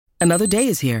Another day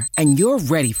is here, and you're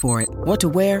ready for it. What to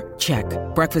wear? Check.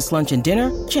 Breakfast, lunch, and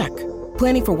dinner? Check.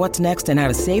 Planning for what's next and how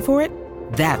to save for it?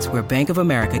 That's where Bank of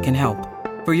America can help.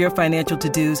 For your financial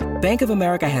to-dos, Bank of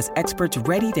America has experts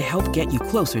ready to help get you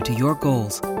closer to your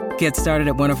goals. Get started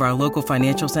at one of our local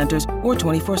financial centers or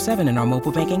 24/7 in our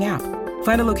mobile banking app.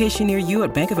 Find a location near you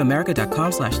at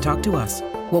bankofamerica.com/talktous.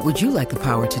 What would you like the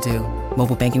power to do?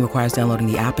 Mobile banking requires downloading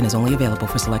the app and is only available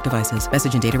for select devices.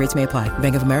 Message and data rates may apply.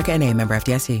 Bank of America N.A., member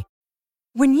FDIC.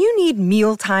 When you need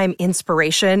mealtime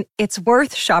inspiration, it's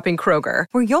worth shopping Kroger,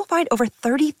 where you'll find over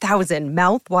 30,000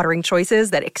 mouth-watering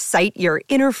choices that excite your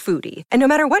inner foodie. And no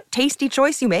matter what tasty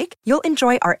choice you make, you'll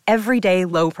enjoy our everyday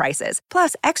low prices,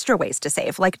 plus extra ways to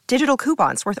save, like digital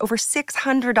coupons worth over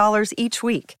 $600 each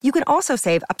week. You can also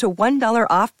save up to $1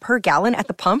 off per gallon at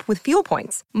the pump with fuel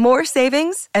points. More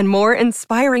savings and more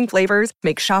inspiring flavors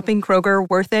make shopping Kroger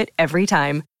worth it every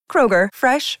time. Kroger,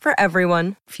 fresh for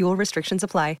everyone. Fuel restrictions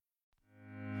apply.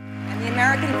 The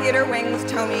American Theater Wing's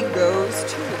Tony goes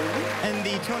to... And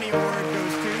the Tony Award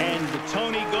goes to... And the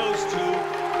Tony goes to...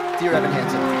 Dear Evan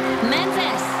Hansen.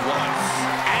 Memphis. Watts.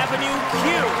 Avenue Q.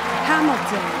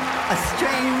 Hamilton. A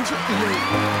Strange Youth.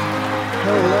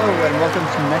 Hello and welcome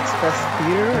to Next Best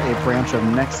Theater, a branch of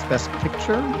Next Best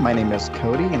Picture. My name is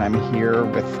Cody and I'm here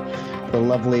with the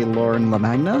lovely Lauren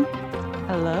LaMagna.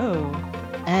 Hello.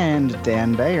 And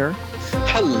Dan Bayer.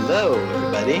 Hello,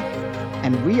 everybody.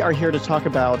 And we are here to talk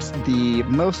about the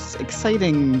most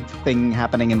exciting thing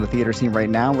happening in the theater scene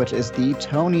right now, which is the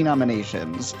Tony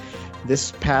nominations.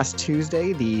 This past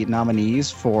Tuesday, the nominees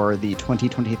for the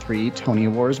 2023 Tony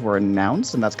Awards were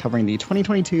announced, and that's covering the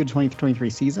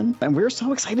 2022-2023 season. And we're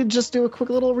so excited to just do a quick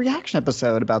little reaction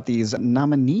episode about these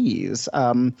nominees.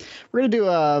 We're going to do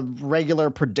a regular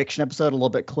prediction episode a little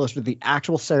bit closer to the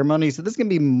actual ceremony, so this is going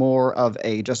to be more of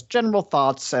a just general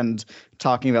thoughts and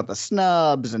talking about the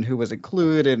snubs and who was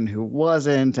included and who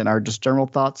wasn't, and our just general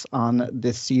thoughts on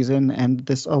this season and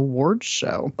this awards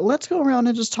show. Let's go around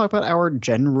and just talk about our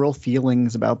general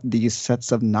feelings about these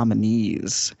sets of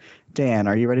nominees. Dan,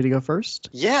 are you ready to go first?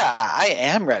 Yeah, I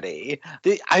am ready.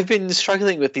 I've been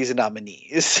struggling with these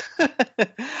nominees.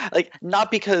 Not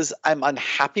because I'm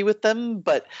unhappy with them,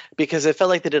 but because I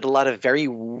felt like they did a lot of very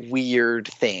weird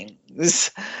things.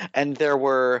 And there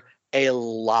were a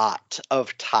lot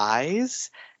of ties,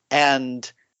 and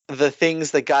the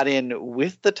things that got in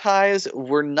with the ties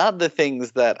were not the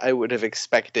things that I would have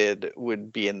expected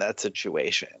would be in that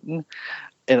situation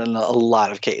in a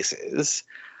lot of cases.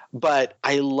 But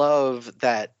I love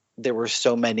that there were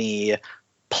so many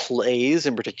plays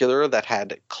in particular that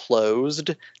had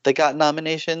closed that got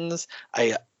nominations.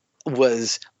 I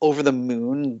was over the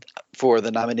moon for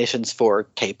the nominations for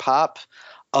K-pop,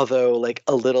 although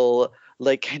a little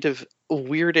kind of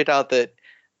weirded out that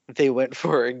they went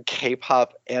for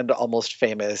K-pop and Almost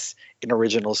Famous in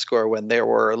original score when there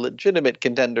were legitimate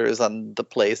contenders on the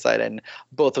play side, and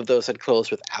both of those had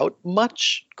closed without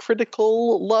much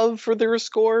critical love for their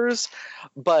scores.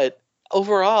 But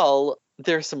overall,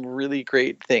 there's some really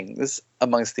great things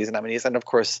amongst these nominees, and of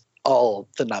course, all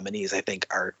the nominees I think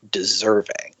are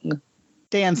deserving.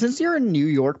 Dan, since you're in New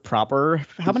York proper,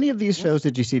 how many of these shows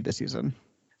did you see this season?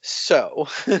 So,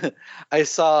 I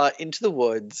saw Into the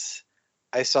Woods.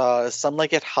 I saw Some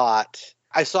Like It Hot.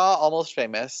 I saw Almost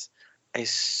Famous. I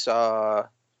saw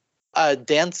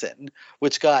Dancin',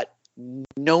 which got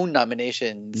no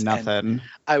nominations. Nothing.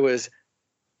 I was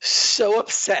so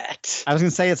upset. I was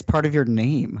going to say it's part of your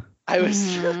name. I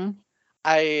was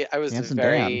I was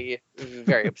very,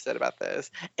 very upset about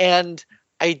this. And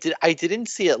I didn't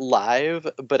see it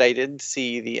live, but I did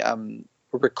see the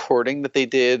recording that they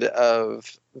did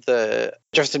of the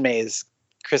Justin May's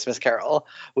Christmas Carol,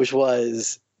 which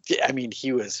was, I mean,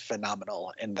 he was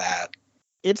phenomenal in that.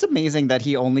 It's amazing that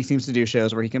he only seems to do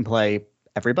shows where he can play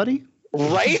everybody.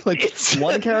 Right? It's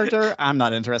one character, I'm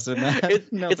not interested in that.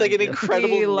 It's like an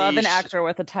incredible niche. We love an actor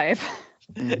with a type.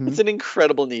 Mm-hmm. It's an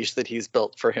incredible niche that he's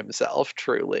built for himself,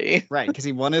 truly. Right, because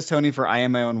he won his Tony for I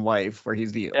Am My Own Wife, where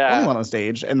he's the only one on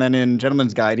stage. And then in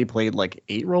Gentleman's Guide, he played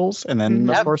 8 roles. And then,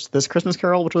 of course, this Christmas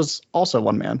Carol, which was also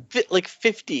one man.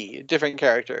 50 different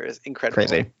characters. Incredible.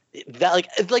 Crazy.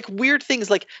 That weird things,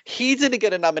 he didn't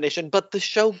get a nomination, but the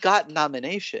show got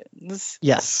nominations.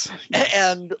 Yes.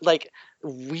 And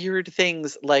weird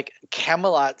things like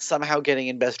Camelot somehow getting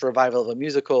in Best Revival of a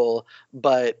Musical,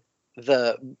 but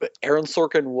Aaron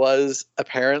Sorkin was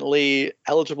apparently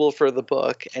eligible for the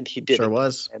book, and he didn't. Sure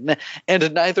was.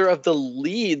 And neither of the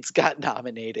leads got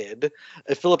nominated.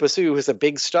 Philippa Sue, who's a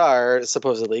big star,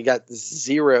 supposedly got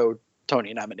 0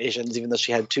 Tony nominations, even though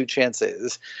she had 2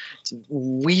 chances. It's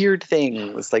weird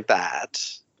things like that.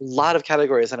 A lot of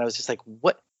categories, and I was just like,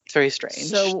 what? It's very strange.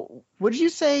 So would you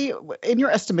say, in your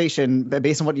estimation,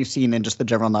 based on what you've seen in just the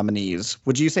general nominees,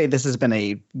 would you say this has been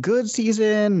a good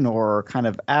season or kind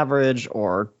of average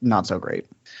or not so great?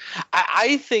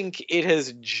 I think it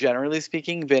has, generally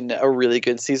speaking, been a really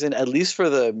good season, at least for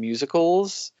the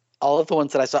musicals. All of the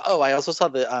ones that I saw. Oh, I also saw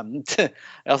the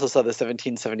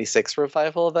 1776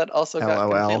 revival that also got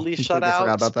completely shut out.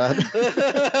 Forgot about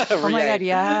that. Oh my God,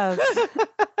 yes.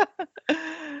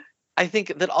 I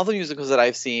think that all the musicals that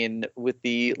I've seen, with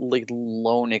the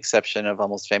lone exception of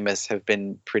Almost Famous, have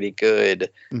been pretty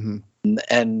good. Mm-hmm.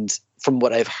 And from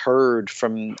what I've heard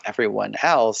from everyone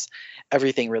else,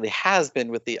 everything really has been,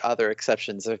 with the other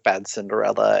exceptions of Bad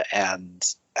Cinderella and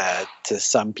to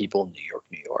some people,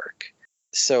 New York.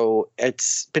 So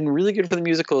it's been really good for the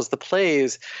musicals. The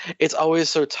plays, it's always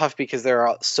so tough because there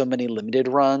are so many limited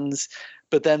runs,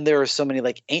 but then there are so many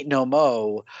Ain't No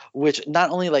Mo, which not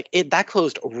only that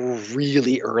closed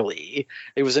really early.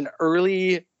 It was an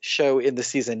early show in the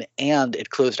season, and it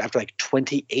closed after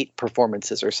 28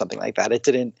 performances or something like that. It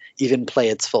didn't even play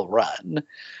its full run.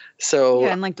 So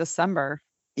yeah, in December.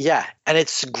 Yeah, and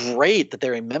it's great that they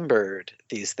remembered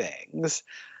these things,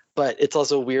 but it's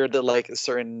also weird that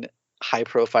certain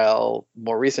high-profile,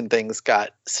 more recent things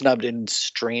got snubbed in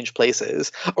strange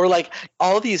places, or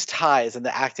all these ties in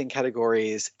the acting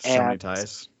categories. So many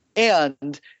ties.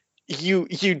 And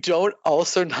you don't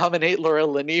also nominate Laura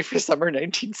Linney for Summer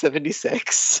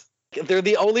 1976. They're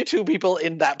the only two people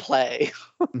in that play.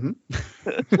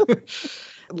 Mm-hmm.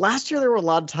 Last year there were a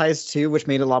lot of ties too, which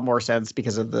made a lot more sense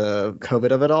because of the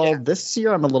COVID of it all. Yeah. This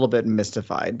year I'm a little bit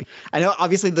mystified. I know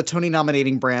obviously the Tony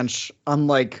nominating branch,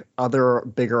 unlike other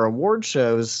bigger award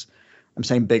shows, I'm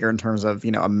saying bigger in terms of,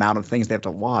 amount of things they have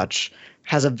to watch,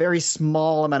 has a very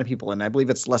small amount of people in it. I believe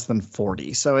it's less than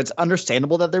 40. So it's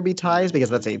understandable that there be ties because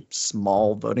that's a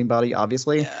small voting body,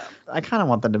 obviously. Yeah. I kind of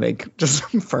want them to make just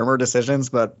firmer decisions,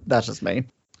 but that's just me.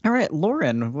 All right,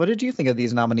 Lauren, what did you think of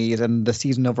these nominees and the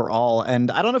season overall? And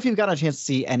I don't know if you've gotten a chance to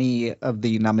see any of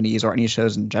the nominees or any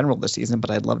shows in general this season, but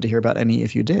I'd love to hear about any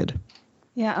if you did.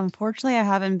 Yeah, unfortunately, I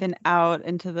haven't been out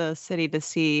into the city to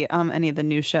see any of the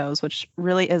new shows, which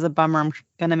really is a bummer. I'm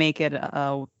going to make it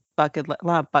a bucket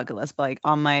list, but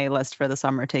on my list for the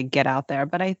summer to get out there.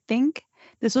 But I think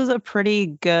this was a pretty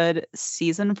good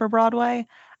season for Broadway.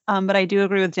 But I do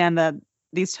agree with Dan that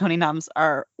these Tony noms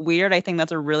are weird. I think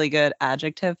that's a really good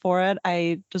adjective for it.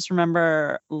 I just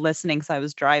remember listening, because I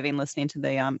was driving, listening to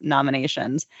the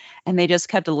nominations, and they just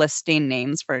kept listing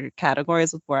names for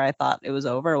categories where I thought it was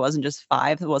over. It wasn't just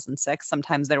 5, it wasn't 6.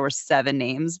 Sometimes there were 7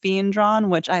 names being drawn,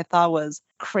 which I thought was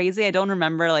crazy. I don't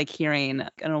remember hearing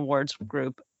an awards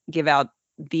group give out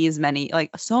these many,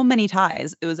 so many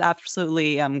ties. It was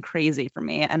absolutely crazy for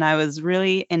me. And I was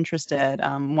really interested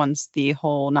once the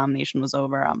whole nomination was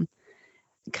over.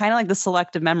 Kind of the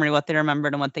selective memory, what they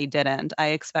remembered and what they didn't. I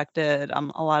expected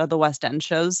a lot of the West End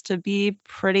shows to be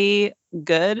pretty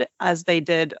good as they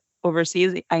did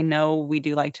overseas. I know we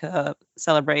do like to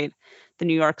celebrate the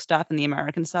New York stuff and the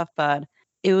American stuff, but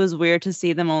it was weird to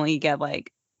see them only get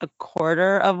a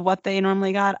quarter of what they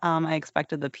normally got. I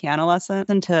expected the piano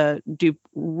lesson to do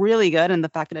really good, and the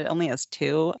fact that it only has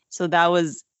 2. So that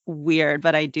was weird,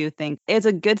 but I do think it's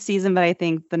a good season. But I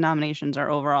think the nominations are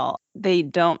overall, they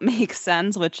don't make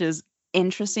sense, which is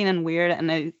interesting and weird, and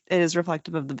it is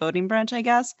reflective of the voting branch, I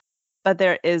guess. But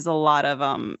there is a lot of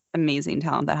amazing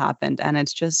talent that happened, and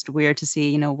it's just weird to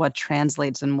see what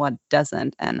translates and what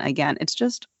doesn't. And again, it's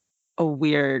just a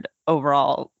weird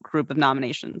overall group of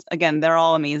nominations. Again, they're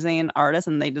all amazing artists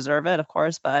and they deserve it, of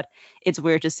course, but it's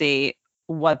weird to see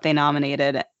what they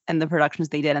nominated and the productions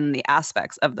they did and the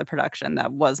aspects of the production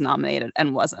that was nominated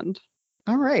and wasn't.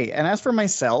 All right. And as for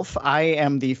myself, I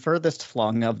am the furthest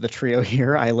flung of the trio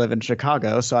here. I live in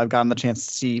Chicago, so I've gotten the chance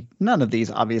to see none of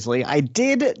these, obviously. I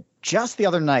did just the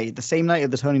other night, the same night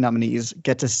of the Tony nominees,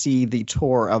 get to see the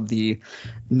tour of the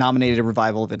nominated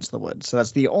revival of Into the Woods. So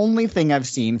that's the only thing I've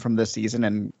seen from this season.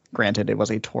 And granted, it was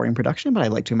a touring production, but I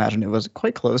like to imagine it was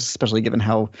quite close, especially given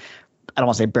how, I don't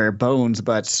want to say bare bones,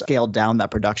 but scaled down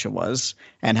that production was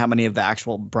and how many of the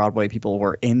actual Broadway people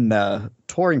were in the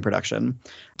touring production.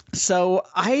 So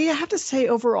I have to say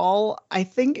overall, I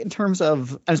think in terms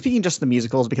of, I'm speaking just the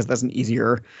musicals because that's an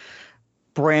easier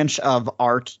branch of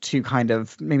art to kind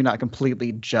of maybe not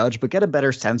completely judge, but get a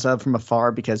better sense of from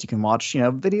afar, because you can watch,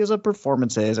 videos of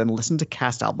performances and listen to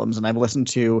cast albums. And I've listened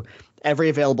to every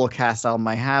available cast album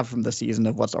I have from the season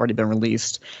of what's already been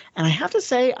released. And I have to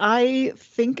say, I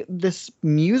think this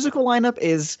musical lineup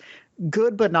is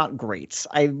good, but not great.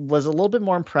 I was a little bit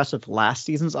more impressed with last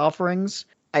season's offerings.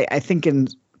 I think in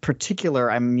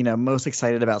particular, I'm, most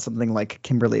excited about something like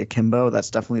Kimberly Akimbo. That's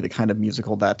definitely the kind of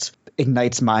musical that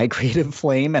ignites my creative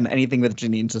flame, and anything with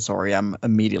Janine Tesori, I'm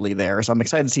immediately there. So I'm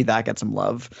excited to see that get some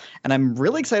love. And I'm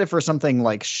really excited for something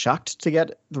like Shucked to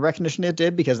get the recognition it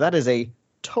did, because that is a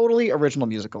totally original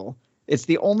musical. It's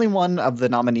the only one of the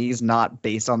nominees not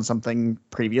based on something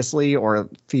previously or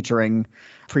featuring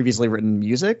previously written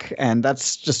music. And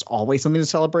that's just always something to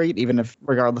celebrate, even if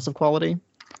regardless of quality.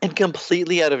 And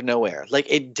completely out of nowhere. Like,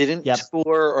 it didn't tour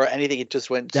or anything. It just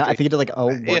went straight. Yeah, I think it did like a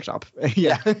workshop.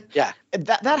 Yeah.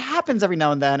 That happens every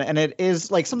now and then. And it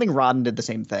is like something Rodden did the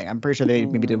same thing. I'm pretty sure they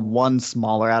maybe did one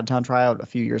smaller out-of-town tryout a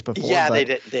few years before. Yeah, they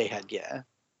did. They had, yeah.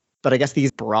 But I guess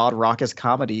these broad, raucous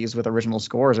comedies with original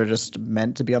scores are just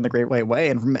meant to be on the Great White Way.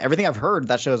 And from everything I've heard,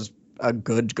 that show's a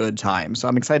good time. So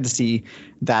I'm excited to see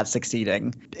that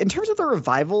succeeding. In terms of the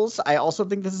revivals, I also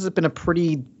think this has been a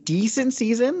pretty decent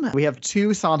season. We have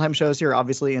 2 Sondheim shows here,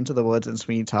 obviously Into the Woods and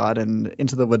Sweeney Todd. And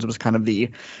Into the Woods was kind of the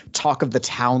talk of the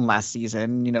town last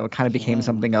season. It kind of became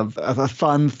something of a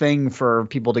fun thing for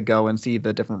people to go and see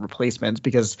the different replacements,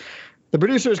 because the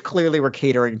producers clearly were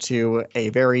catering to a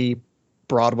very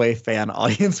Broadway fan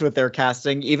audience with their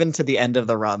casting. Even to the end of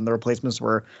the run, the replacements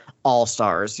were all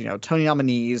stars, Tony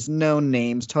nominees, known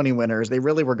names, Tony winners. They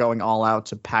really were going all out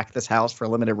to pack this house for a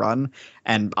limited run,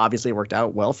 and obviously it worked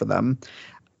out well for them.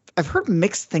 I've heard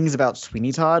mixed things about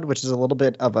Sweeney Todd, which is a little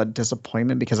bit of a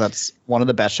disappointment because that's one of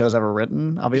the best shows ever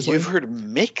written, obviously. You've heard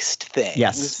mixed things?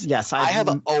 Yes. I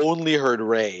have only heard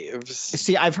raves.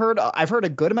 See, I've heard a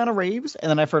good amount of raves, and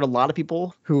then I've heard a lot of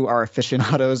people who are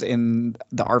aficionados in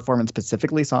the art form and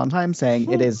specifically Sondheim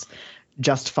saying it is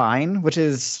just fine, which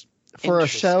is, for a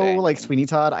show like Sweeney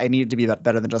Todd, I need it to be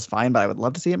better than just fine, but I would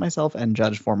love to see it myself and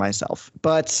judge for myself.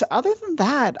 But other than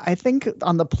that, I think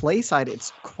on the play side,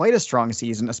 it's quite a strong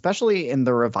season, especially in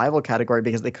the revival category,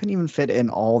 because they couldn't even fit in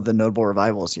all the notable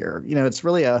revivals here. It's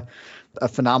really a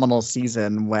phenomenal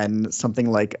season when something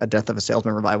like A Death of a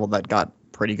Salesman revival that got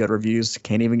pretty good reviews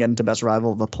can't even get into best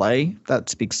revival of a play. That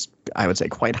speaks, I would say,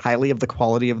 quite highly of the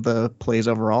quality of the plays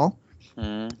overall.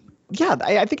 Yeah,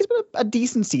 I think it's been a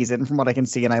decent season from what I can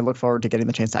see, and I look forward to getting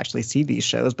the chance to actually see these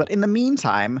shows. But in the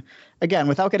meantime, again,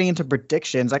 without getting into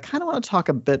predictions, I kind of want to talk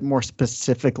a bit more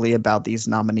specifically about these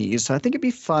nominees. So I think it'd be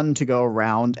fun to go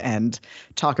around and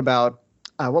talk about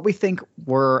what we think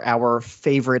were our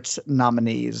favorite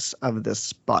nominees of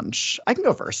this bunch. I can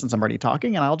go first since I'm already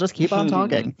talking, and I'll just keep on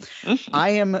talking. I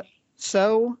am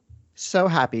so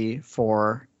happy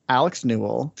for Alex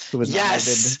Newell, who was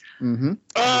nominated.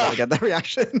 I get that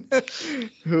reaction.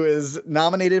 Who is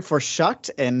nominated for Shucked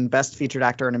and Best Featured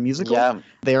Actor in a Musical. Yeah.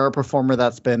 They are a performer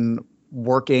that's been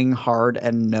working hard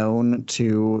and known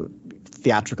to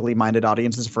theatrically minded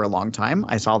audiences for a long time.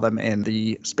 I saw them in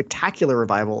the spectacular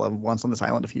revival of Once on This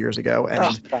Island a few years ago.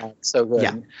 And so good.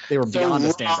 Yeah, they were beyond a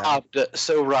standout.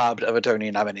 So robbed of a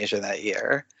Tony nomination that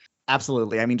year.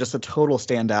 Absolutely. I mean, just a total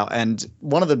standout. And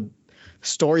one of the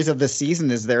stories of this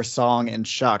season is their song in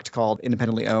Shucked called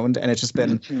Independently Owned, and it's just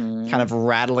been kind of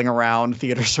rattling around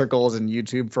theater circles and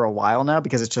YouTube for a while now,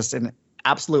 because it's just an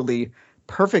absolutely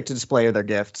perfect display of their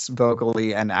gifts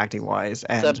vocally and acting wise.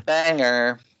 And it's a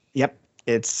banger. Yep,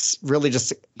 it's really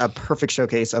just a perfect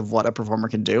showcase of what a performer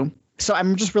can do. So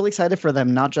I'm just really excited for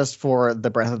them, not just for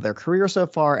the breadth of their career so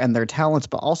far and their talents,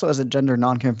 but also as a gender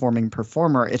nonconforming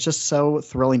performer. It's just so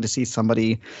thrilling to see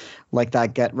somebody like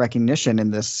that get recognition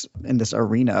in this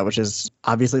arena, which is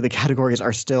obviously the categories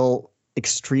are still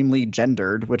extremely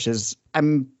gendered, which is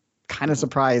I'm kind of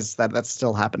surprised that that's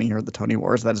still happening here at the Tony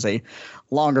Awards. That is a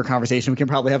longer conversation we can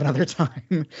probably have another time.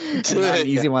 And not an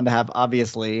easy one to have,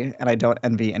 obviously. And I don't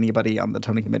envy anybody on the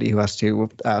Tony committee who has to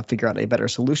figure out a better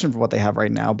solution for what they have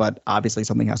right now. But obviously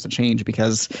something has to change,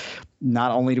 because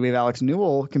not only do we have Alex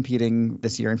Newell competing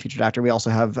this year in Featured Actor, we also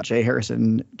have J.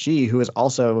 Harrison G., who is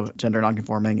also gender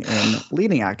nonconforming in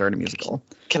Leading Actor in a Musical.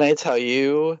 Can I tell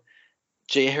you,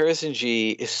 J. Harrison G.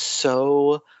 is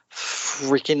so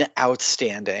freaking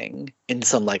outstanding in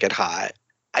Some Like It Hot.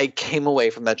 I came away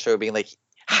from that show being like,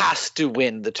 has to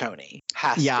win the Tony.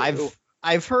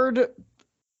 I've heard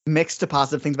mixed to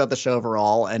positive things about the show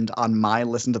overall, and on my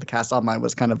listen to the cast on mine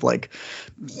was kind of like,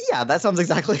 yeah, that sounds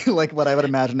exactly like what I would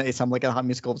imagine a Some Like It Hot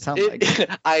musical would sound like.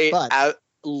 I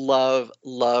love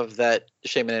that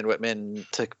Shaman and Whitman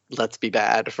took Let's Be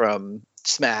Bad from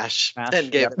Smash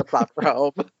and gave it a proper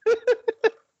home.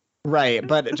 Right,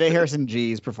 but J. Harrison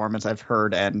G's performance I've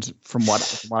heard, and from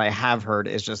what I have heard,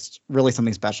 is just really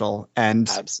something special. And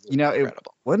absolutely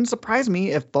incredible. It wouldn't surprise me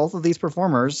if both of these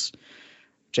performers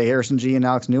Jay Harrison G and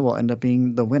Alex Newell end up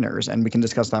being the winners, and we can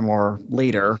discuss that more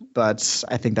later. But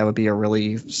I think that would be a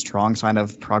really strong sign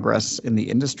of progress in the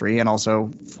industry, and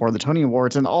also for the Tony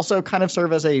Awards, and also kind of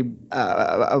serve as a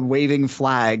waving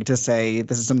flag to say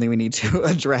this is something we need to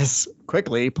address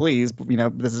quickly, please.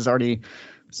 This is already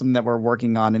something that we're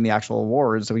working on in the actual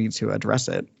awards, so we need to address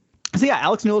it. So yeah,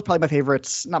 Alex Newell is probably my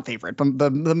not favorite, but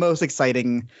the most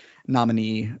exciting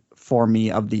nominee for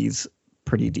me of these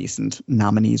pretty decent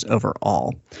nominees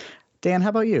overall. Dan, how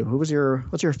about you? What's your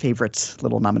favorite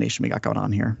little nomination we got going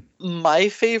on here? My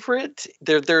favorite,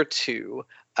 there are two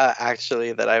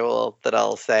actually that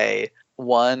I'll say.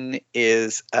 One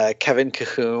is Kevin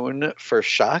Cahoon for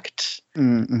Shucked,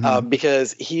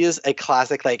 because he is a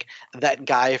classic, like that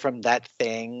guy from That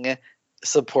Thing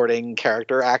supporting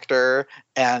character actor,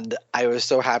 and I was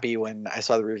so happy when I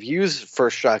saw the reviews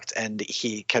for Shucked and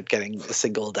he kept getting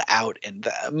singled out in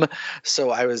them.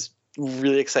 So I was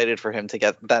really excited for him to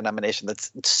get that nomination.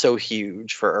 That's so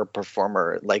huge for a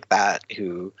performer like that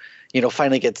who,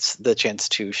 finally gets the chance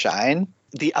to shine.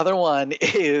 The other one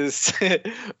is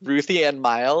Ruthie Ann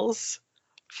Miles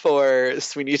for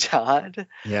Sweeney Todd.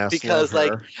 Yes, because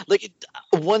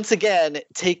once again,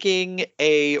 taking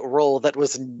a role that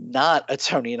was not a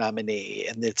Tony nominee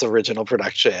in its original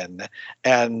production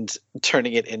and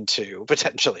turning it into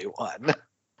potentially one.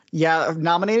 Yeah,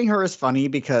 nominating her is funny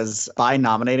because by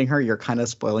nominating her, you're kind of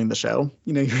spoiling the show.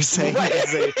 You're saying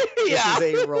this is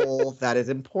a role that is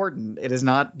important. It is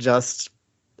not just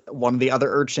one of the other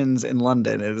urchins in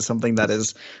London. It is something that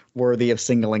is worthy of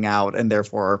singling out and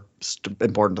therefore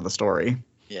important to the story.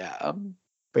 Yeah.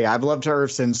 But yeah, I've loved her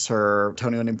since her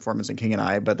Tony winning performance in King and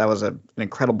I, but that was an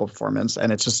incredible performance,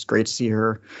 and it's just great to see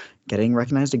her getting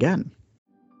recognized again.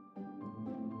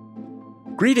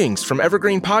 Greetings from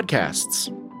Evergreen Podcasts.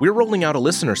 We're rolling out a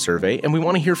listener survey, and we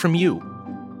want to hear from you.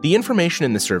 The information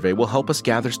in the survey will help us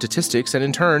gather statistics and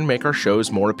in turn make our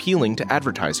shows more appealing to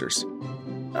advertisers.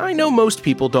 I know most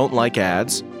people don't like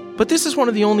ads, but this is one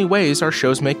of the only ways our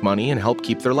shows make money and help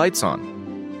keep their lights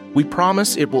on. We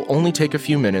promise it will only take a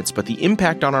few minutes, but the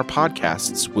impact on our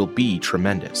podcasts will be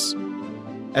tremendous.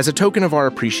 As a token of our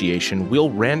appreciation, we'll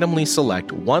randomly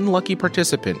select one lucky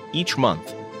participant each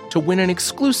month to win an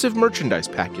exclusive merchandise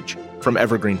package from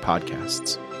Evergreen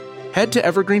Podcasts. Head to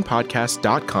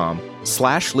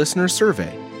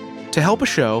evergreenpodcast.com/listenersurvey to help a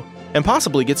show and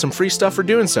possibly get some free stuff for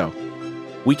doing so.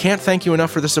 We can't thank you enough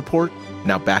for the support.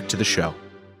 Now back to the show.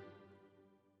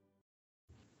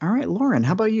 All right, Lauren,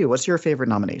 how about you? What's your favorite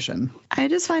nomination? I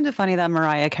just find it funny that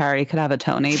Mariah Carey could have a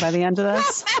Tony by the end of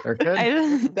this.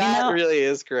 That really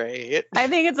is great. I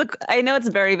think I know it's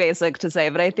very basic to say,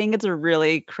 but I think it's a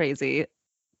really crazy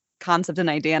concept and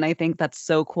idea, and I think that's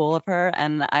so cool of her.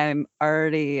 And I'm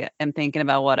already thinking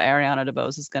about what Ariana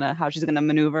DeBose how she's gonna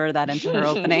maneuver that into her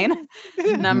opening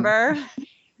number.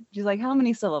 She's like, how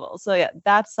many syllables? So yeah,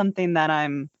 that's something that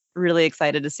I'm really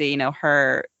excited to see,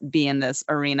 her be in this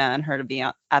arena and her to be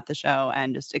at the show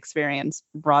and just experience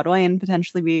Broadway and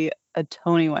potentially be a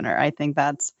Tony winner. I think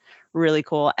that's really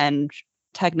cool. And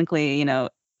technically, in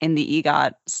the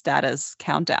EGOT status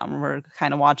countdown, we're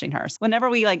kind of watching her. So whenever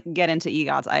we get into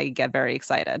EGOTs, I get very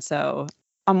excited. So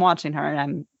I'm watching her,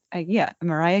 and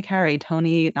Mariah Carey,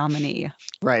 Tony nominee.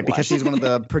 Right, because she's one of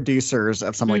the producers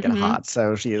of Some Like It Hot,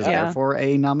 so she is therefore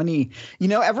a nominee.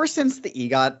 Ever since the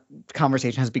EGOT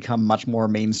conversation has become much more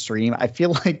mainstream, I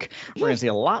feel like we're going to see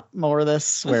a lot more of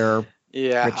this where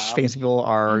rich famous people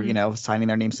are, signing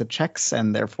their names to checks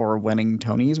and therefore winning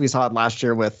Tonys. We saw it last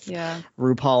year with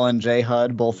RuPaul and J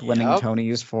Hud both winning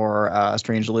Tonys for A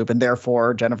Strange Loop, and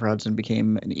therefore Jennifer Hudson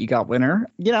became an EGOT winner.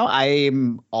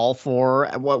 I'm all for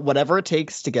whatever it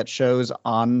takes to get shows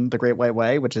on The Great White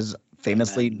Way, which is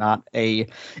famously not a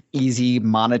easy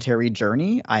monetary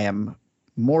journey. I am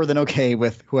more than okay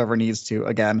with whoever needs to,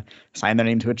 again, sign their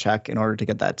name to a check in order to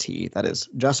get that tea. That is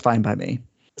just fine by me.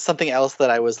 Something else that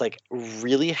I was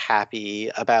really happy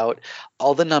about,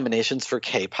 all the nominations for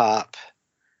K-pop,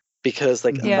 because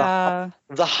the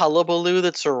hullabaloo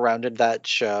that surrounded that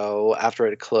show after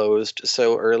it closed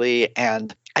so early,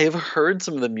 and I've heard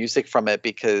some of the music from it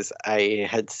because I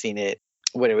had seen it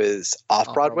when it was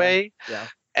off Broadway. Yeah.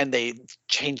 And they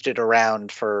changed it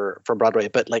around for Broadway,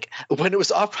 but when it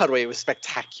was off Broadway, it was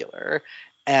spectacular.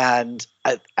 And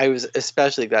I was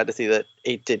especially glad to see that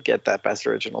it did get that Best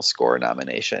Original Score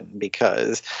nomination,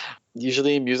 because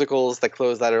usually musicals that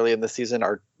close that early in the season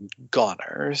are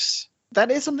goners.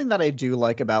 That is something that I do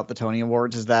like about the Tony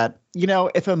Awards, is that,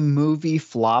 if a movie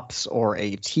flops or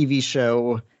a TV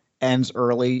show ends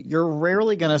early, you're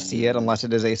rarely going to see it unless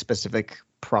it is a specific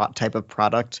type of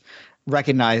product.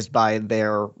 recognized by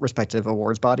their respective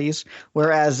awards bodies,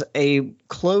 whereas a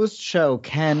closed show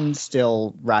can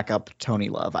still rack up Tony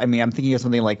love. I mean, I'm thinking of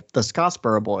something like the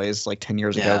Scottsboro Boys like 10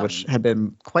 years ago, which had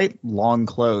been quite long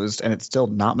closed, and it's still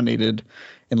nominated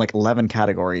in like 11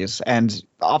 categories. And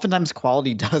oftentimes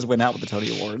quality does win out with the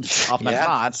Tony Awards.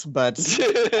 Oftentimes not, but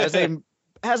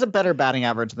has a better batting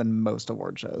average than most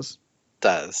award shows.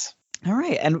 Does. All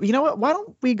right. And you know what? Why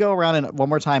don't we go around one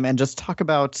more time and just talk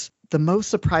about the most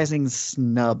surprising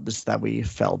snubs that we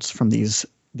felt from these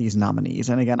nominees.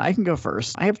 And again, I can go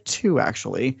first. I have two,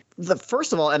 actually. The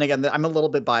first of all, and again, I'm a little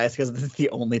bit biased because this is the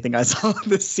only thing I saw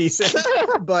this season,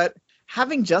 but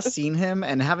having just seen him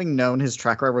and having known his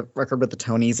track record with the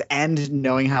Tonys and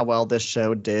knowing how well this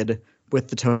show did with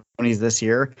the Tonys this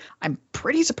year, I'm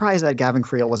pretty surprised that Gavin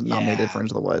Creel wasn't nominated for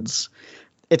Into the Woods.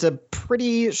 It's a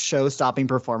pretty show-stopping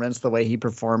performance, the way he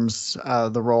performs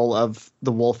the role of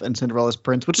the wolf in Cinderella's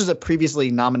Prince, which is a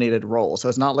previously nominated role. So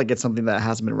it's not like it's something that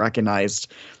hasn't been recognized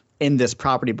in this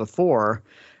property before.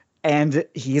 And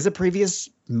he's a previous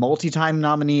multi-time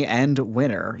nominee and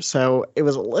winner. So it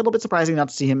was a little bit surprising not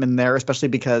to see him in there, especially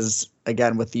because,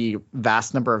 again, with the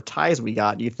vast number of ties we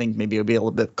got, you think maybe it would be a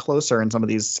little bit closer in some of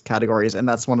these categories. And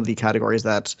that's one of the categories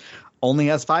that only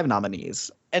has 5 nominees.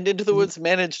 And Into the Woods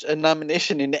managed a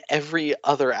nomination in every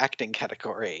other acting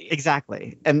category.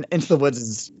 Exactly. And Into the Woods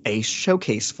is a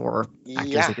showcase for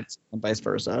actors and vice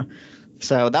versa.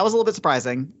 So that was a little bit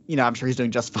surprising. You know, I'm sure he's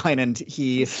doing just fine. And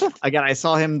he, again, I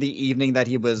saw him the evening that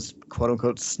he was, quote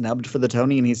unquote, snubbed for the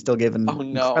Tony, and he still gave an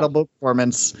incredible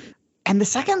performance. And the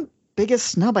second biggest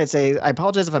snub, I'd say, I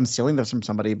apologize if I'm stealing this from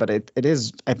somebody, but it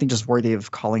is, I think, just worthy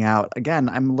of calling out. Again,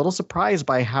 I'm a little surprised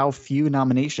by how few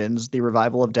nominations the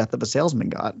revival of Death of a Salesman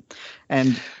got.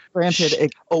 And granted,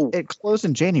 it closed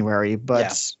in January,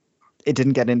 but it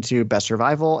didn't get into Best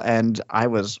Revival, and I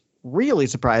was really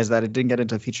surprised that it didn't get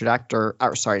into featured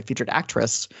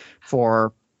actress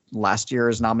for last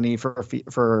year's nominee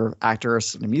for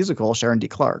actress in a musical, Sharon D.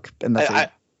 Clarke, and that's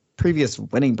a previous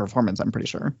winning performance, I'm pretty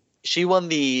sure. She won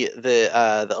the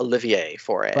Olivier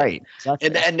for it. Right.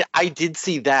 Exactly. And I did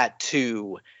see that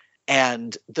too.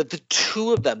 And the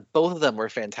two of them, both of them were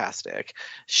fantastic.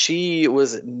 She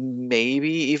was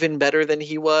maybe even better than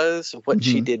he was. What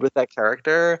she did with that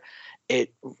character,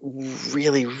 it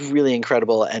really, really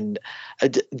incredible. And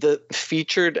the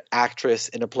featured actress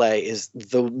in a play is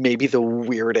maybe the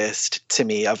weirdest to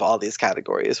me of all these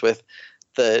categories with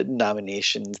the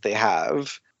nominations they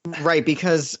have. Right,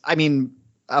 because, I mean,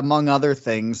 among other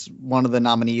things, one of the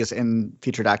nominees in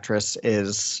featured actress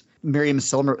is Miriam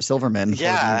Silverman.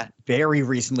 Yeah. Who very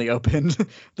recently opened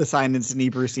The Sign in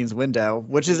Sidney Brustein's Window,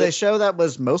 which is a show that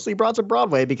was mostly brought to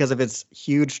Broadway because of its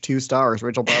huge 2 stars,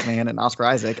 Rachel Brosnahan and Oscar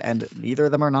Isaac, and neither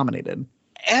of them are nominated.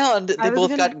 And they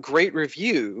both got great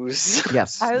reviews.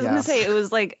 Yes. I was going to say, it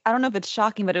was like, I don't know if it's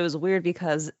shocking, but it was weird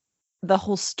because the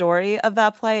whole story of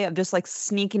that play of just like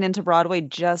sneaking into Broadway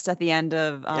just at the end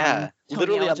of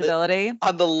literally eligibility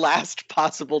on the last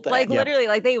possible day. Like literally,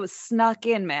 like they was snuck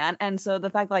in, man. And so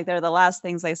the fact like they're the last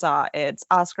things they saw, it's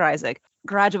Oscar Isaac,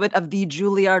 graduate of the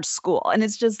Juilliard School, and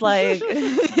it's just like,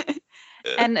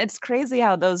 and it's crazy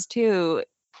how those two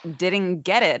didn't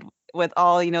get it with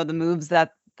all the moves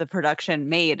that the production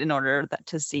made in order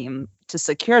to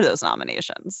secure those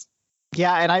nominations.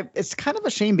 Yeah, and it's kind of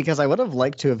a shame because I would have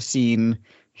liked to have seen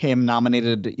him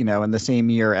nominated, in the same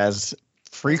year as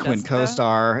frequent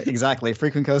co-star,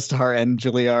 frequent co-star and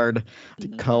Juilliard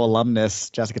co-alumnus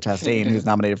Jessica Chastain, who's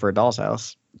nominated for A Doll's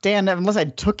House. Dan, unless I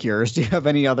took yours, do you have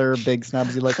any other big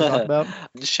snubs you'd like to talk about?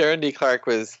 Sharon D. Clarke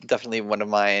was definitely one of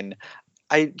mine.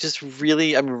 I'm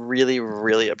really,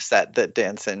 really upset that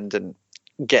Danson didn't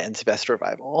get into Best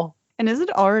Revival. And is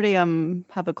it already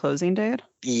have a closing date?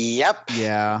 Yep.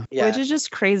 Yeah. Which is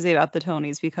just crazy about the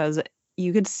Tonys because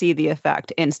you could see the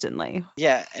effect instantly.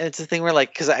 Yeah, and it's a thing where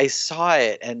because I saw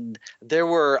it and there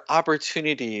were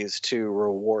opportunities to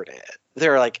reward it.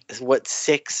 There are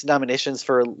 6 nominations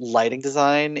for lighting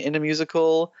design in a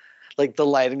musical. Like the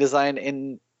lighting design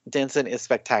in Danson is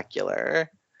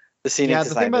spectacular. The scenic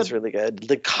design is really good.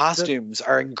 The costumes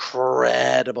are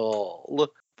incredible.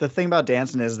 The thing about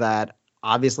Danson is that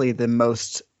obviously the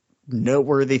most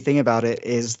noteworthy thing about it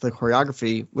is the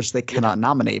choreography, which they cannot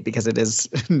nominate because it is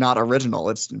not original.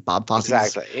 It's Bob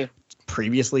Fosse's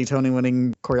previously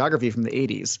Tony-winning choreography from the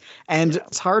 80s. And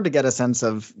it's hard to get a sense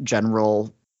of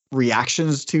general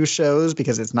reactions to shows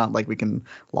because it's not like we can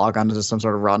log onto some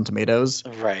sort of Rotten Tomatoes.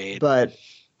 Right. But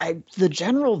the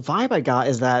general vibe I got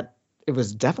is that it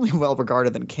was definitely well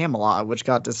regarded than Camelot, which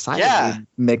got decidedly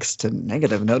mixed to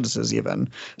negative notices even.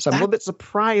 So I'm a little bit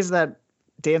surprised that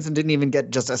Danson didn't even get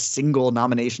just a single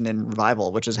nomination in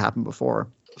Revival, which has happened before.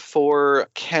 for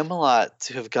Camelot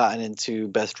to have gotten into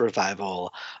Best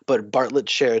Revival, but Bartlett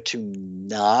Sher to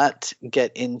not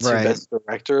get into Best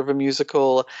Director of a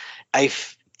Musical, I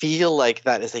feel like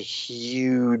that is a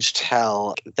huge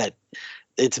tell that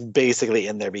it's basically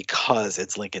in there because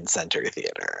it's Lincoln Center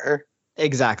Theater.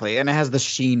 Exactly. And it has the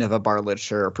sheen of a Bartlett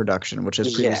Sher production, which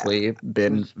has previously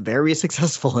been very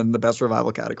successful in the Best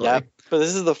Revival category. Yep. But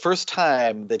this is the first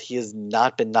time that he has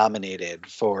not been nominated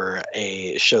for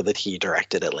a show that he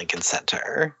directed at Lincoln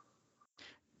Center.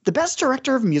 The Best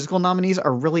Director of Musical nominees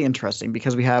are really interesting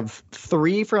because we have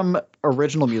 3 from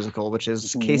Original Musical, which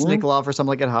is Casey Nicholaw for Some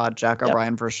Like It Hot, Jack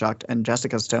O'Brien for Shucked, and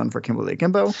Jessica Stone for Kimberly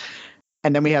Akimbo.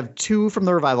 And then we have 2 from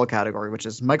the Revival category, which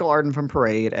is Michael Arden from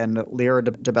Parade and Lyra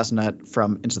de Bessonet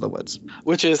from Into the Woods.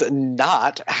 Which is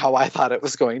not how I thought it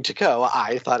was going to go.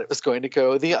 I thought it was going to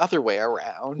go the other way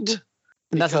around.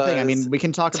 And that's the thing. I mean, we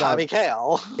can talk about Tommy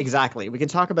Kail. Exactly. We can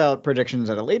talk about predictions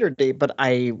at a later date, but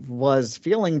I was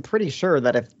feeling pretty sure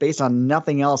that if based on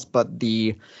nothing else but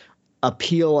the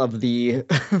appeal of the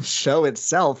show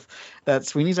itself, that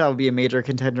Sweeney Todd would be a major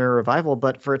contender Revival,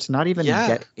 but for it to not even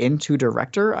get into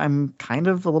director, I'm kind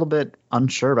of a little bit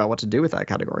unsure about what to do with that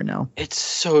category now. It's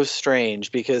so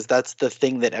strange because that's the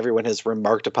thing that everyone has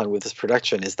remarked upon with this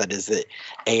production is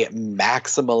a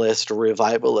maximalist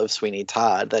revival of Sweeney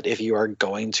Todd, that if you are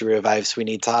going to revive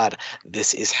Sweeney Todd,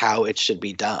 this is how it should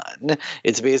be done.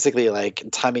 It's basically like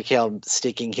Tommy Kail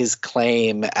staking his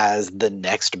claim as the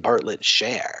next Bartlett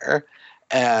Sher.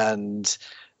 And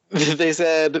they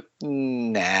said,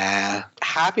 nah.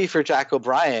 Happy for Jack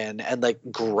O'Brien and like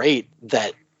great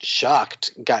that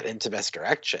Shucked got into Best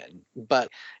Direction, but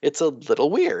it's a little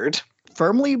weird.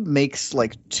 Firmly makes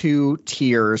like 2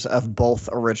 tiers of both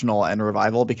original and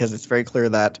revival because it's very clear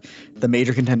that the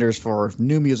major contenders for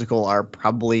new musical are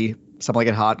probably Something Like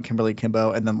It Hot, Kimberly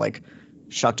Akimbo, and then like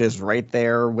Shucked is right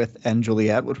there with And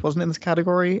Juliet, which wasn't in this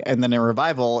category. And then in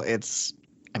revival, it's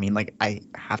I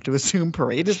have to assume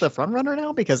Parade is the front runner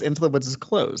now because Into the Woods is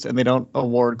closed and they don't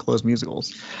award closed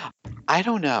musicals. I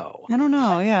don't know.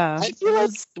 Yeah. I feel it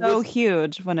was so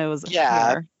huge when it was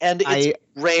here. And it's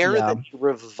rare that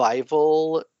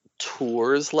revival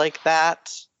tours like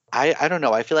that. I don't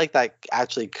know. I feel like that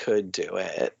actually could do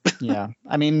it. Yeah.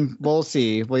 I mean, we'll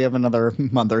see. We have another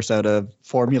month or so to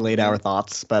formulate our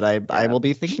thoughts, but I will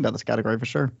be thinking about this category for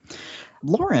sure.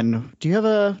 Lauren, do you have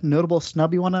a notable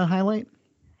snub you want to highlight?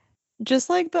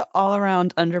 Just like the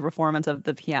all-around underperformance of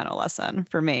The Piano Lesson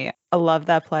for me. I love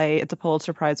that play. It's a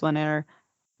Pulitzer Prize winner.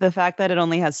 The fact that it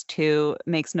only has 2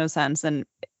 makes no sense. And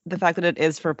the fact that it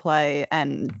is for play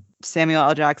and Samuel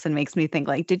L. Jackson makes me think,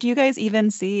 like, did you guys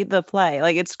even see the play?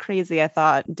 Like, it's crazy. I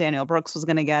thought Daniel Brooks was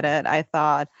going to get it. I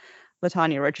thought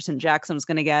LaTanya Richardson Jackson was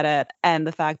going to get it. And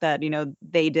the fact that,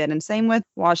 they did. And same with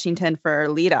Washington for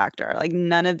lead actor. Like,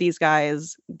 none of these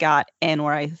guys got in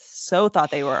where I so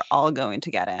thought they were all going to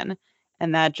get in.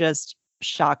 And that just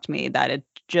shocked me that it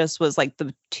just was like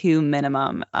the 2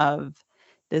 minimum of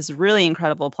this really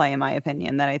incredible play, in my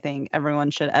opinion, that I think everyone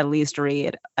should at least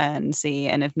read and see.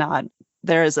 And if not,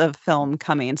 there's a film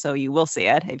coming, so you will see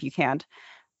it if you can't.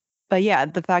 But yeah,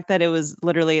 the fact that it was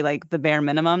literally like the bare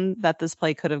minimum that this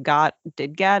play could have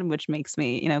did get, which makes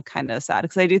me, kind of sad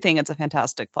because I do think it's a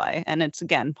fantastic play. And it's,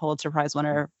 again, Pulitzer Prize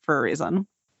winner for a reason.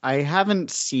 I haven't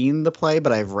seen the play,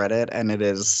 but I've read it, and it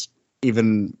is,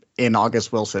 even in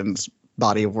August Wilson's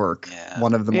body of work,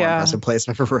 one of the more impressive plays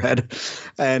I've ever read.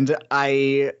 And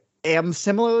I am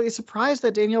similarly surprised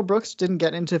that Danielle Brooks didn't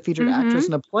get into featured actress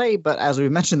in a play, but as we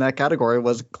mentioned, that category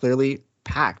was clearly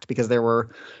packed because there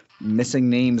were missing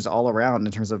names all around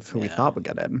in terms of who we thought would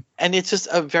get in. And it's just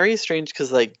a very strange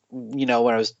because, like, when I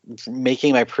was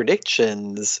making my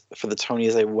predictions for the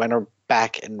Tonys, I went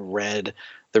back and read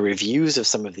the reviews of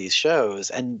some of these shows,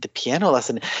 and The Piano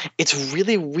Lesson, it's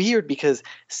really weird because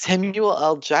Samuel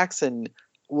L. Jackson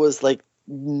was like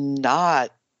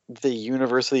not the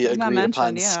universally agreed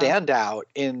upon standout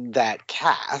in that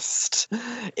cast.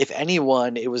 If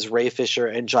anyone, it was Ray Fisher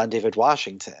and John David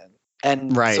Washington.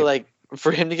 And so like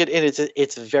for him to get in,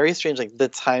 it's very strange. Like the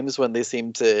times when they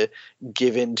seem to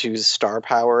give into star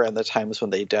power and the times when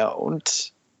they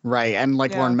don't. Right. And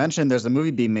like Lauren mentioned, there's a movie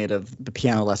being made of The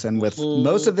Piano Lesson with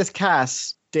most of this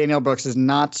cast. Danielle Brooks is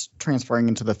not transferring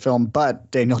into the film, but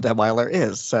Daniel Detweiler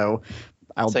is. So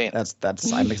I'm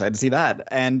excited to see that.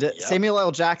 And Samuel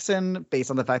L. Jackson, based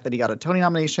on the fact that he got a Tony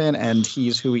nomination and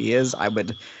he's who he is, I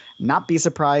would not be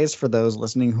surprised for those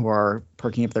listening who are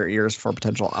perking up their ears for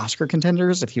potential Oscar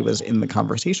contenders if he was in the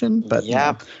conversation. But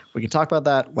we can talk about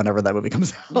that whenever that movie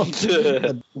comes out.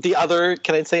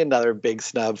 Can I say another big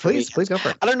snub for me? Please go for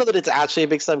it. I don't know that it's actually a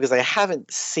big snub because I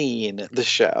haven't seen the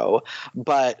show,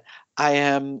 but I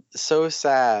am so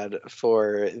sad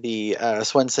for the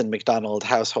Swenson McDonald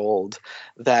household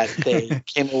that they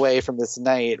came away from this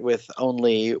night with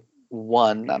only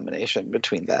one nomination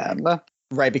between them.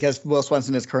 Right, because Will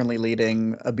Swenson is currently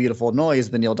leading A Beautiful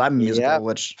Noise, the Neil Diamond musical,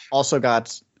 which also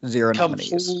got 0 nominees.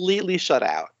 Completely shut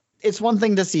out. It's one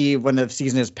thing to see when the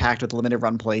season is packed with limited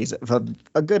run plays. If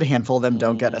a good handful of them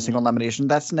don't get a single nomination,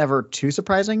 that's never too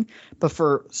surprising. But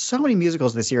for so many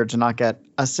musicals this year to not get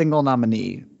a single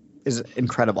nominee is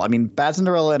incredible. I mean, Bad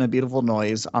Cinderella and A Beautiful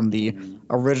Noise on the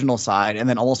original side, and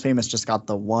then Almost Famous just got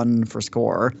the 1 for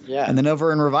score. Yeah. And then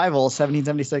over in Revival,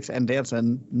 1776 and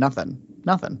Dancing,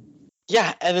 nothing.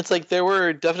 Yeah, and it's like there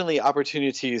were definitely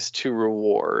opportunities to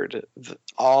reward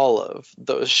all of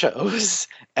those shows,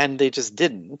 and they just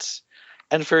didn't.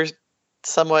 And for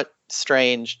somewhat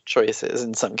strange choices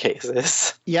in some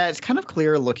cases. Yeah, it's kind of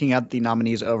clear looking at the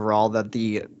nominees overall that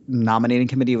the nominating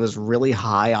committee was really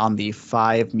high on the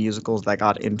 5 musicals that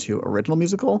got into original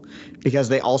musical, because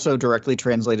they also directly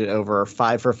translated over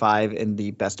 5 for 5 in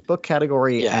the best book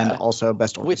category and also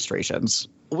best orchestrations.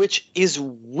 Which is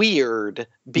weird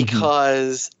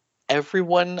because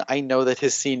everyone I know that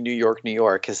has seen New York, New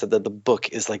York has said that the book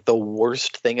is like the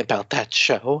worst thing about that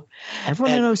show.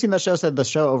 Everyone I know who's seen that show said the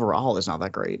show overall is not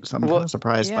that great. So I'm kind of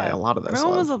surprised by a lot of this.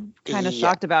 Everyone was kind of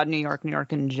shocked about New York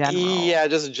in general. Yeah,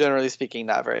 just generally speaking,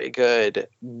 not very good.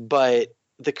 But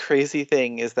the crazy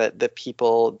thing is that the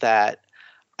people that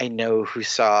I know who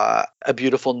saw A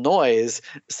Beautiful Noise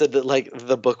said that like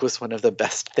the book was one of the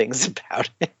best things about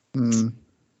it.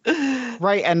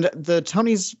 Right, and the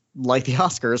Tonys, like the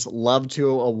Oscars, love to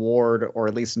award or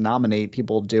at least nominate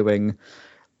people doing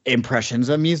impressions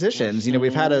of musicians. You know,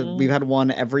 we've had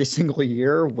one every single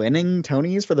year winning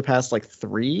Tonys for the past like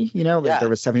 3. You know, there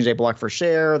was 70 J. Block for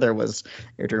Cher, there was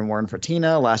Adrian Warren for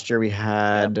Tina. Last year we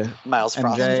had Miles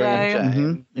Frost.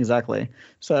 Exactly.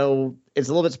 So it's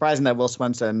a little bit surprising that Will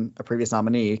Swenson, a previous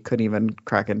nominee, couldn't even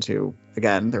crack into.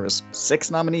 Again, there was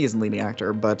 6 nominees in leading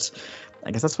actor, but I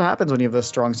guess that's what happens when you have a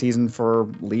strong season for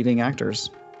leading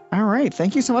actors. All right.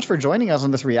 Thank you so much for joining us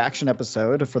on this reaction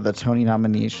episode for the Tony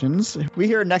nominations. We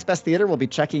here at Next Best Theater will be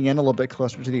checking in a little bit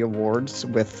closer to the awards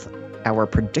with our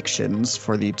predictions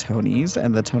for the Tonys.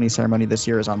 And the Tony ceremony this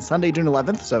year is on Sunday, June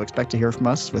 11th. So expect to hear from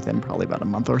us within probably about a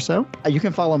month or so. You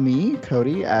can follow me,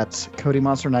 Cody, at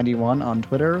CodyMonster91 on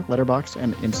Twitter, Letterboxd,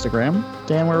 and Instagram.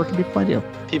 Dan, where can people find you?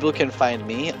 People can find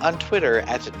me on Twitter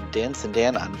at Dance and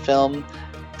Dan on Film,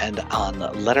 and on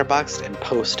Letterboxd and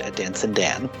post at Dance and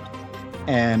Dan.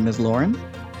 And Ms. Lauren?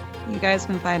 You guys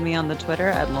can find me on the Twitter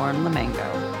at Lauren Lamango.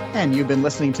 And you've been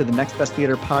listening to the Next Best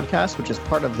Theater podcast, which is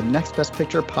part of the Next Best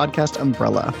Picture podcast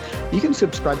umbrella. You can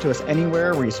subscribe to us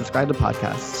anywhere where you subscribe to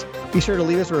podcasts. Be sure to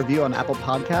leave us a review on Apple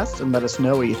Podcasts and let us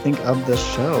know what you think of the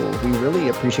show. We really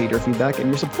appreciate your feedback and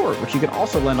your support, which you can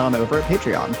also lend on over at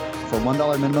Patreon. For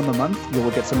 $1 minimum a month, you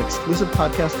will get some exclusive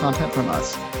podcast content from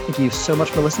us. Thank you so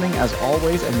much for listening, as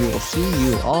always, and we will see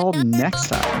you all next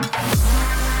time.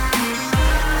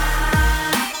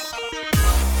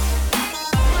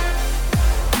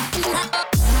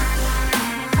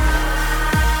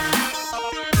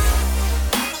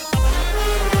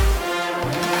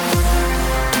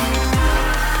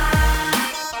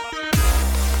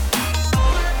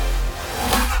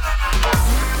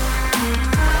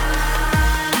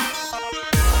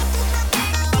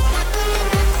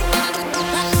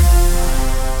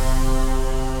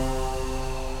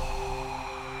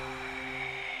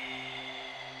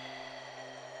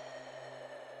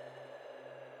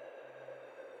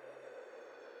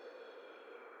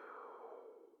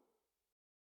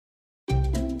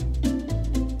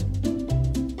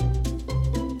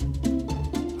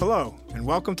 Hello, and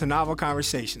welcome to Novel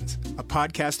Conversations, a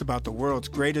podcast about the world's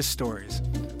greatest stories.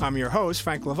 I'm your host,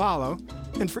 Frank Lavallo,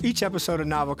 and for each episode of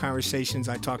Novel Conversations,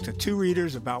 I talk to 2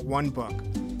 readers about one book.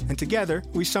 And together,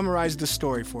 we summarize the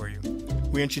story for you.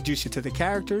 We introduce you to the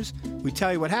characters, we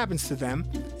tell you what happens to them,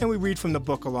 and we read from the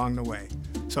book along the way.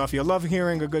 So if you love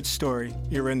hearing a good story,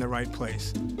 you're in the right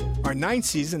place. Our 9th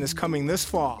season is coming this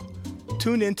fall.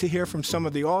 Tune in to hear from some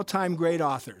of the all-time great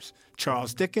authors,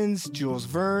 Charles Dickens, Jules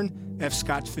Verne, F.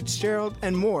 Scott Fitzgerald,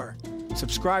 and more.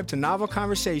 Subscribe to Novel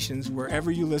Conversations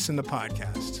wherever you listen to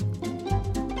podcasts.